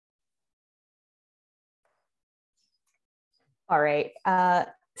All right,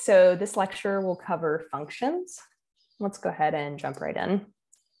 so this lecture will cover functions. Let's go ahead and jump right in.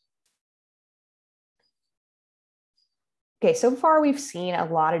 Okay, so far we've seen a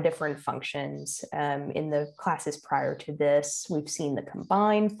lot of different functions in the classes prior to this. We've seen the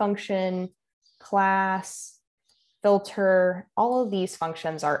combine function, class, filter. All of these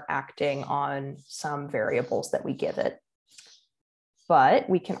functions are acting on some variables that we give it. But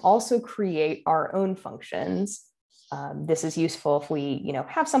we can also create our own functions. This is useful if we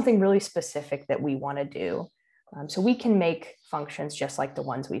have something really specific that we want to do. So we can make functions just like the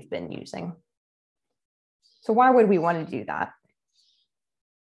ones we've been using. So why would we want to do that?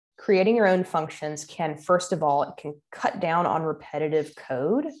 Creating your own functions can, first of all, it can cut down on repetitive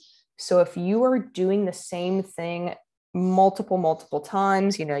code. So if you are doing the same thing multiple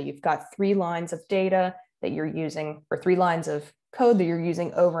times, you've got 3 lines of data that you're using, or 3 lines of code that you're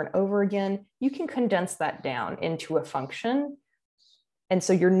using over and over again, you can condense that down into a function. And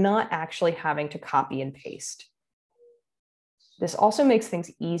so you're not actually having to copy and paste. This also makes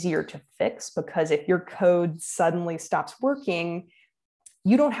things easier to fix because if your code suddenly stops working,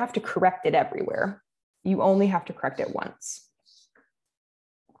 you don't have to correct it everywhere. You only have to correct it once.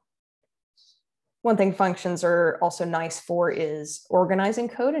 One thing functions are also nice for is organizing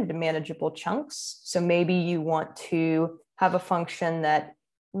code into manageable chunks. So maybe you want to have a function that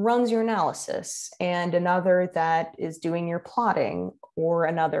runs your analysis and another that is doing your plotting or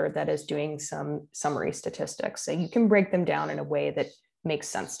another that is doing some summary statistics. So you can break them down in a way that makes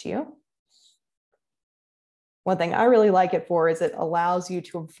sense to you. One thing I really like it for is it allows you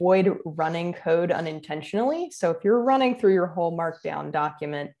to avoid running code unintentionally. So if you're running through your whole Markdown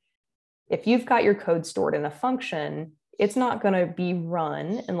document, if you've got your code stored in a function, it's not going to be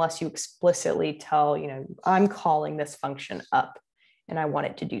run unless you explicitly tell, I'm calling this function up and I want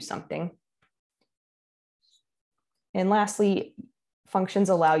it to do something. And lastly, functions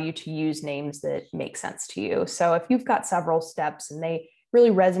allow you to use names that make sense to you. So if you've got several steps and they really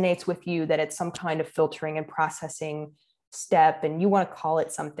resonates with you that it's some kind of filtering and processing step and you want to call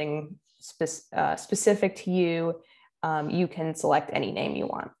it something specific to you, you can select any name you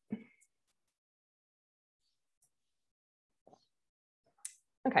want.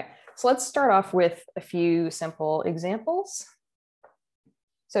 Okay, so let's start off with a few simple examples.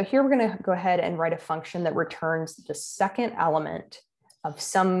 So here we're going to go ahead and write a function that returns the second element of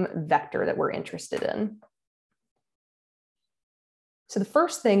some vector that we're interested in. So the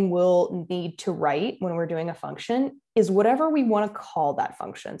first thing we'll need to write when we're doing a function is whatever we want to call that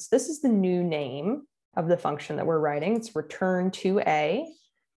function. So this is the new name of the function that we're writing. It's return to A.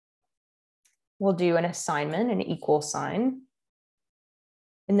 We'll do an assignment, an equal sign.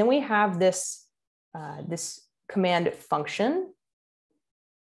 And then we have this, this command function.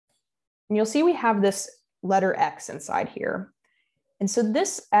 And you'll see we have this letter X inside here. And so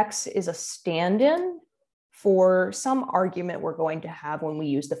this X is a stand-in for some argument we're going to have when we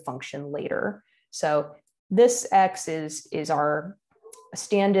use the function later. So this X is our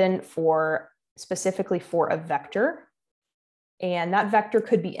stand-in for specifically for a vector. And that vector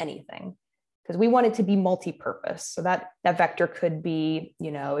could be anything because we want it to be multi-purpose. So that vector could be,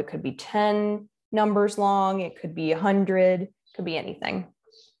 it could be 10 numbers long, it could be 100, it could be anything.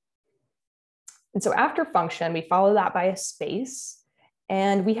 And so after function, we follow that by a space.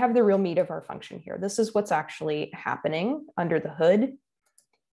 And we have the real meat of our function here. This is what's actually happening under the hood.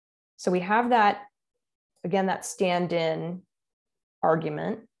 So we have that, again, that stand-in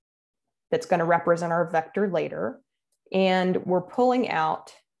argument that's going to represent our vector later. And we're pulling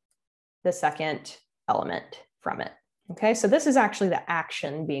out the second element from it. Okay, so this is actually the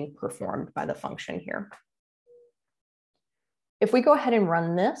action being performed by the function here. If we go ahead and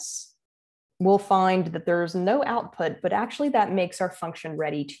run this, we'll find that there's no output, but actually that makes our function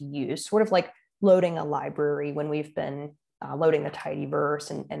ready to use, sort of like loading a library when we've been loading the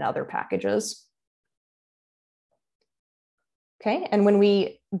tidyverse and other packages. Okay, and when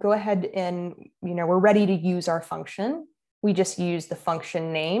we go ahead and we're ready to use our function, we just use the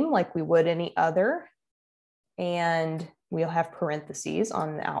function name like we would any other, and we'll have parentheses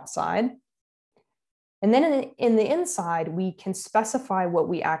on the outside. And then in the inside, we can specify what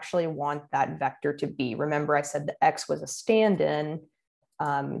we actually want that vector to be. Remember, I said the X was a stand-in,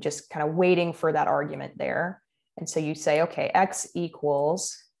 just kind of waiting for that argument there. And so you say, okay, X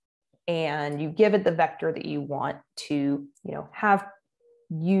equals, and you give it the vector that you want to have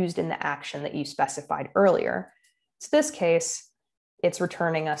used in the action that you specified earlier. So this case, it's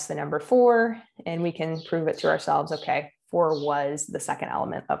returning us the number 4, and we can prove it to ourselves, okay, 4 was the second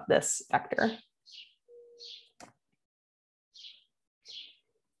element of this vector.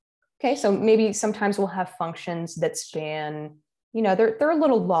 Okay, so maybe sometimes we'll have functions that span, they're a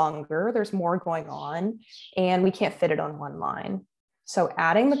little longer, there's more going on, and we can't fit it on one line. So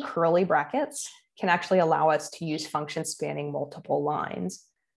adding the curly brackets can actually allow us to use functions spanning multiple lines.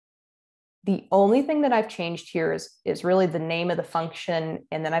 The only thing that I've changed here is really the name of the function,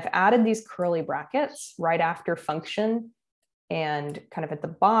 and then I've added these curly brackets right after function and kind of at the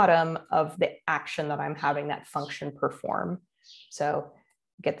bottom of the action that I'm having that function perform. So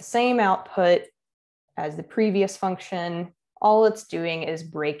get the same output as the previous function. All it's doing is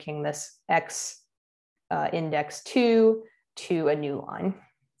breaking this x index 2 to a new line.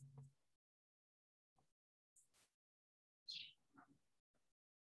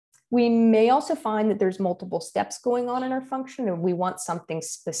 We may also find that there's multiple steps going on in our function, and we want something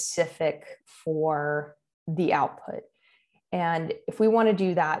specific for the output. And if we want to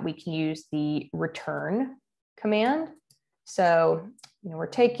do that, we can use the return command. So, we're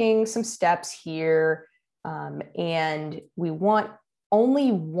taking some steps here, and we want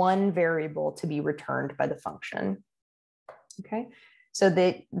only one variable to be returned by the function. Okay, so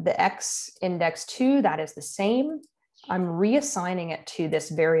the x index 2, that is the same. I'm reassigning it to this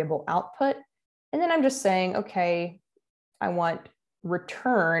variable output. And then I'm just saying, okay, I want to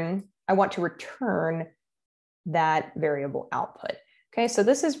return that variable output. Okay, so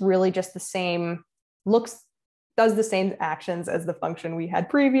this is really just the same, does the same actions as the function we had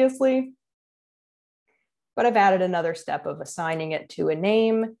previously, but I've added another step of assigning it to a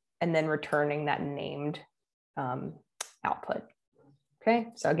name and then returning that named output. Okay,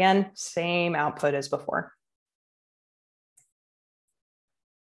 so again, same output as before.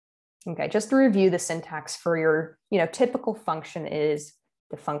 Okay, just to review the syntax for your typical function is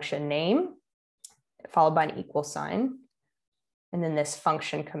the function name followed by an equal sign, and then this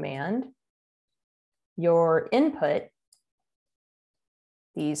function command. Your input,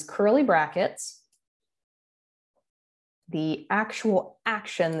 these curly brackets, the actual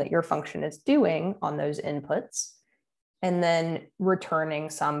action that your function is doing on those inputs, and then returning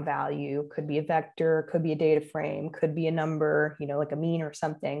some value. Could be a vector, could be a data frame, could be a number, like a mean or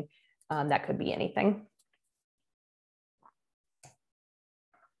something. That could be anything.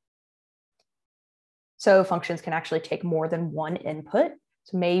 So functions can actually take more than one input.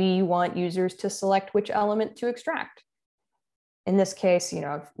 So maybe you want users to select which element to extract. In this case,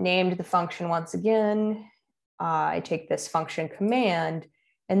 I've named the function once again. I take this function command,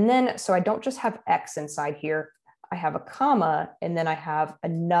 and then, so I don't just have x inside here, I have a comma, and then I have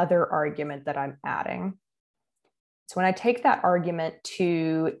another argument that I'm adding. So when I take that argument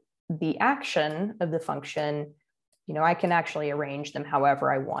to the action of the function, I can actually arrange them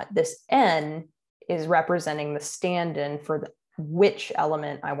however I want. This n is representing the stand-in for which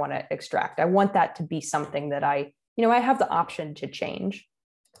element I want to extract. I want that to be something that I have the option to change.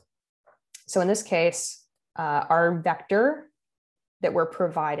 So in this case, our vector that we're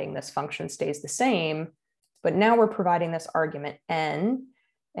providing this function stays the same, but now we're providing this argument n,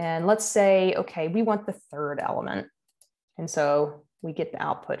 and let's say, okay, we want the third element. And so we get the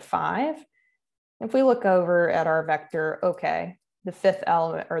output 5. If we look over at our vector, okay, the fifth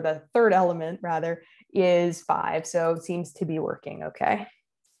element, or the third element rather, is 5. So it seems to be working okay.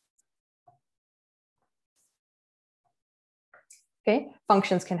 Okay,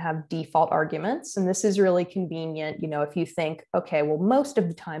 functions can have default arguments, and this is really convenient. If you think, okay, well, most of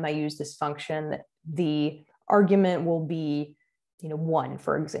the time I use this function, the argument will be 1,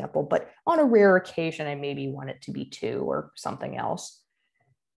 for example, but on a rare occasion, I maybe want it to be 2 or something else.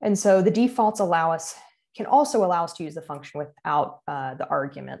 And so the defaults can also allow us to use the function without the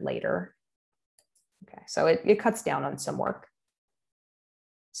argument later. Okay, so it cuts down on some work.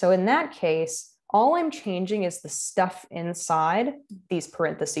 So in that case, all I'm changing is the stuff inside these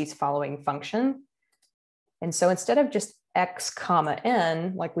parentheses following function. And so instead of just x comma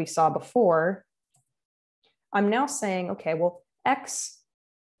n, like we saw before, I'm now saying, okay, well, x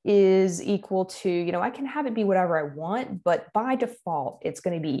is equal to, I can have it be whatever I want, but by default, it's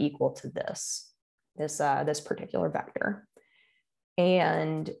going to be equal to this particular vector.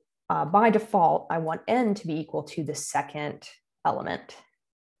 And by default, I want n to be equal to the second element.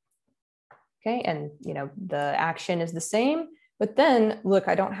 Okay, and the action is the same, but then look,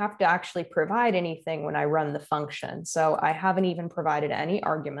 I don't have to actually provide anything when I run the function. So I haven't even provided any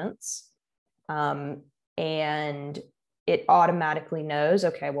arguments. And it automatically knows,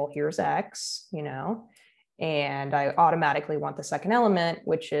 okay, well, here's x, and I automatically want the second element,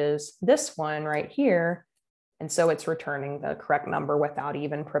 which is this one right here. And so it's returning the correct number without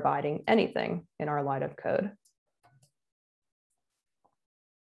even providing anything in our line of code.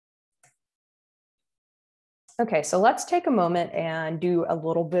 Okay, so let's take a moment and do a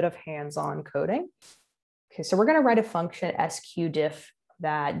little bit of hands-on coding. Okay, so we're going to write a function sqdiff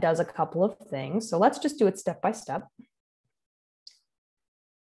that does a couple of things. So let's just do it step by step.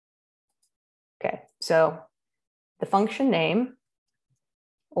 Okay, so the function name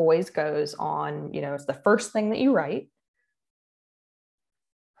always goes on, it's the first thing that you write.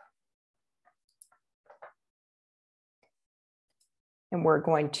 And we're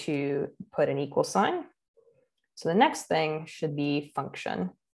going to put an equal sign. So the next thing should be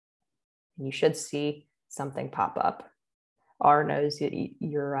function. You should see something pop up. R knows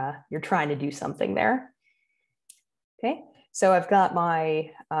you're trying to do something there. Okay, so I've got my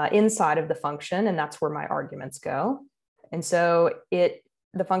inside of the function, and that's where my arguments go. And so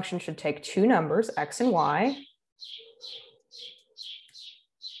the function should take two numbers, x and y.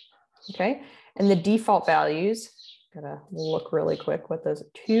 Okay, and the default values, gotta look really quick what those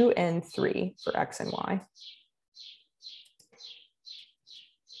are, 2 and 3 for x and y.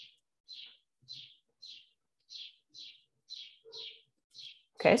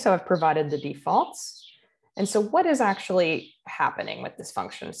 Okay, so I've provided the defaults. And so what is actually happening with this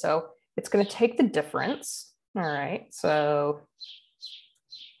function? So it's going to take the difference. All right, so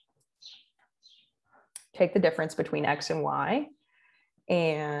take the difference between x and y,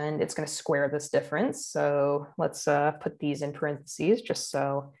 and it's going to square this difference. So let's put these in parentheses just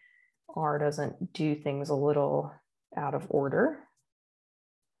so R doesn't do things a little out of order.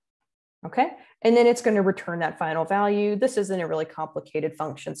 Okay, and then it's going to return that final value. This isn't a really complicated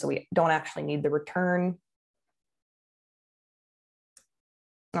function, so we don't actually need the return.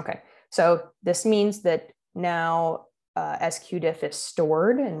 Okay, so this means that now sqdiff is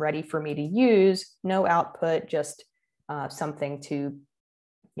stored and ready for me to use. No output, just something to,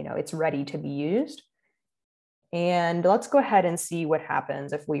 it's ready to be used. And let's go ahead and see what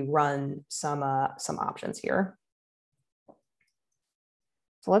happens if we run some options here.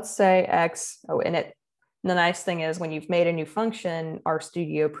 So let's say x, the nice thing is when you've made a new function,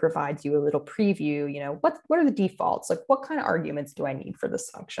 RStudio provides you a little preview, what are the defaults? Like what kind of arguments do I need for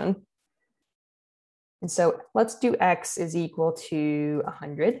this function? And so let's do x is equal to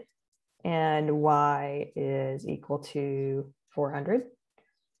 100 and y is equal to 400.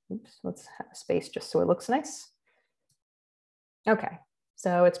 Oops, let's have a space just so it looks nice. Okay,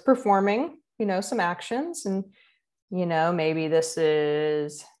 so it's performing, some actions, and maybe this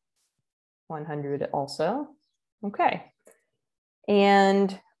is 100 also. Okay.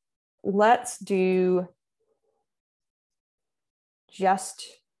 And let's do just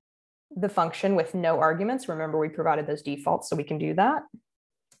the function with no arguments. Remember, we provided those defaults, so we can do that.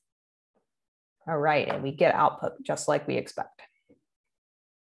 All right, and we get output just like we expect.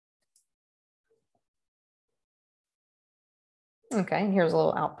 Okay, and here's a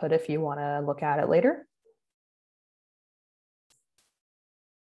little output if you want to look at it later.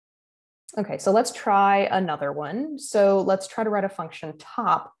 Okay, so let's try another one. So let's try to write a function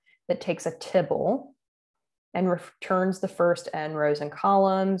top that takes a tibble and returns the first n rows and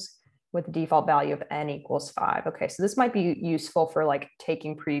columns with the default value of n equals 5. Okay, so this might be useful for like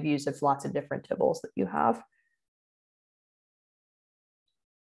taking previews of lots of different tibbles that you have.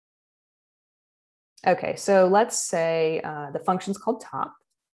 Okay, so let's say the function's called top.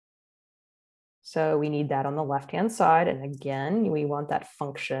 So we need that on the left-hand side. And again, we want that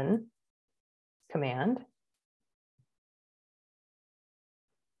function command.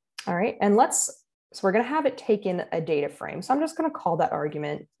 All right, and so we're going to have it take in a data frame. So I'm just going to call that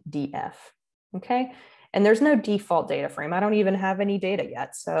argument df. Okay, and there's no default data frame. I don't even have any data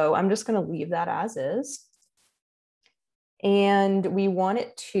yet. So I'm just going to leave that as is. And we want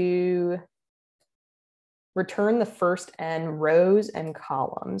it to return the first n rows and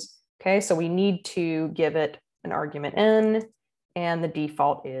columns. Okay, so we need to give it an argument n, and the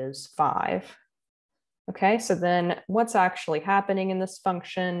default is 5. Okay, so then what's actually happening in this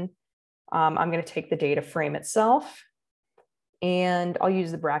function? I'm going to take the data frame itself, and I'll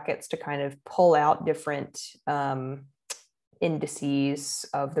use the brackets to kind of pull out different indices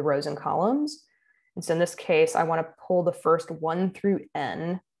of the rows and columns. And so in this case, I want to pull the first 1 through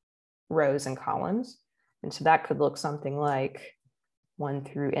n rows and columns. And so that could look something like 1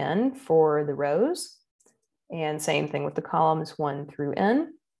 through n for the rows. And same thing with the columns, 1 through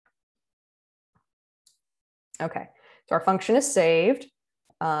n. Okay, so our function is saved.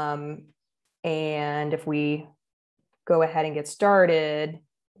 And if we go ahead and get started,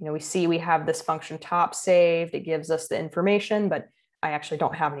 we see we have this function top saved. It gives us the information, but I actually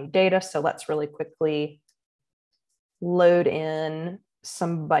don't have any data. So let's really quickly load in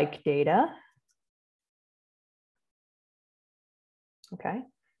some bike data. Okay,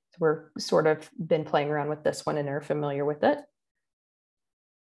 So we're sort of been playing around with this one and are familiar with it.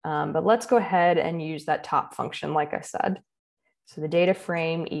 But let's go ahead and use that top function, like I said. So the data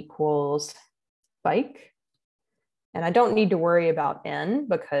frame equals bike. And I don't need to worry about n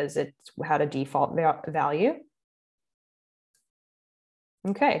because it's had a default value.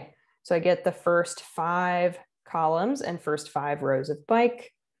 Okay, so I get the first 5 columns and first 5 rows of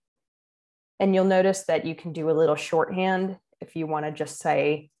bike. And you'll notice that you can do a little shorthand. If you want to just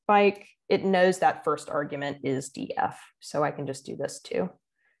say bike, it knows that first argument is df. So I can just do this too.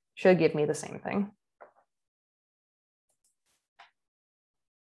 Should give me the same thing.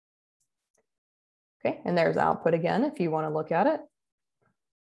 Okay, and there's output again if you want to look at it.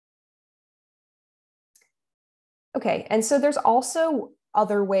 Okay, and so there's also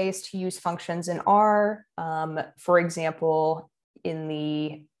other ways to use functions in R. For example, in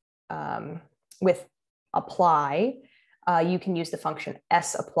the with apply, you can use the function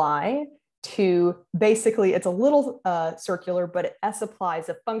sapply to basically, it's a little circular, but sapply is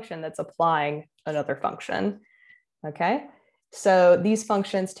a function that's applying another function. Okay, so these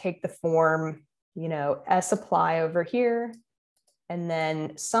functions take the form, you know, sapply over here, and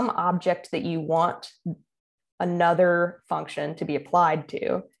then some object that you want another function to be applied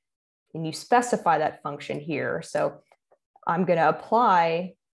to, and you specify that function here. So I'm going to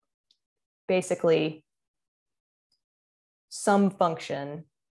apply basically some function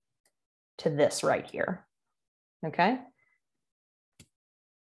to this right here. Okay.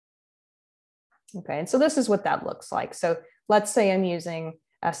 Okay, and so this is what that looks like. So let's say I'm using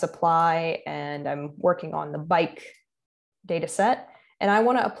sapply and I'm working on the bike data set, and I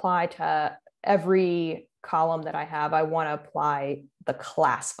want to apply to every column that I have, I want to apply the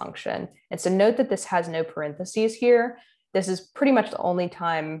class function. And so note that this has no parentheses here. This is pretty much the only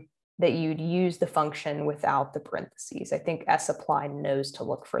time that you'd use the function without the parentheses. I think sapply knows to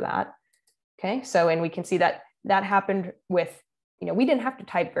look for that. Okay, so, and we can see that that happened with, you know, we didn't have to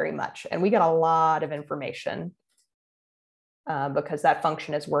type very much and we got a lot of information because that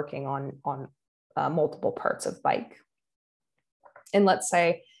function is working on multiple parts of bike. And let's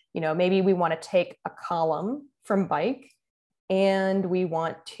say, you know, maybe we want to take a column from bike and we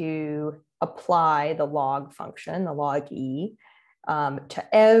want to apply the log function, the log e, to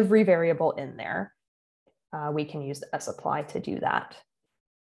every variable in there. We can use the sapply to do that.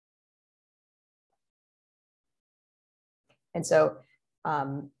 And so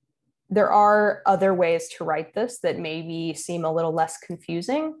there are other ways to write this that maybe seem a little less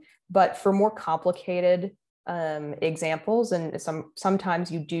confusing, but for more complicated examples, and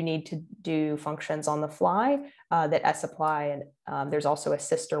sometimes you do need to do functions on the fly, that sapply, and there's also a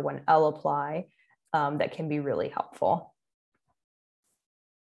sister one, lapply, that can be really helpful.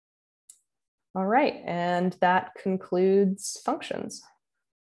 All right, and that concludes functions.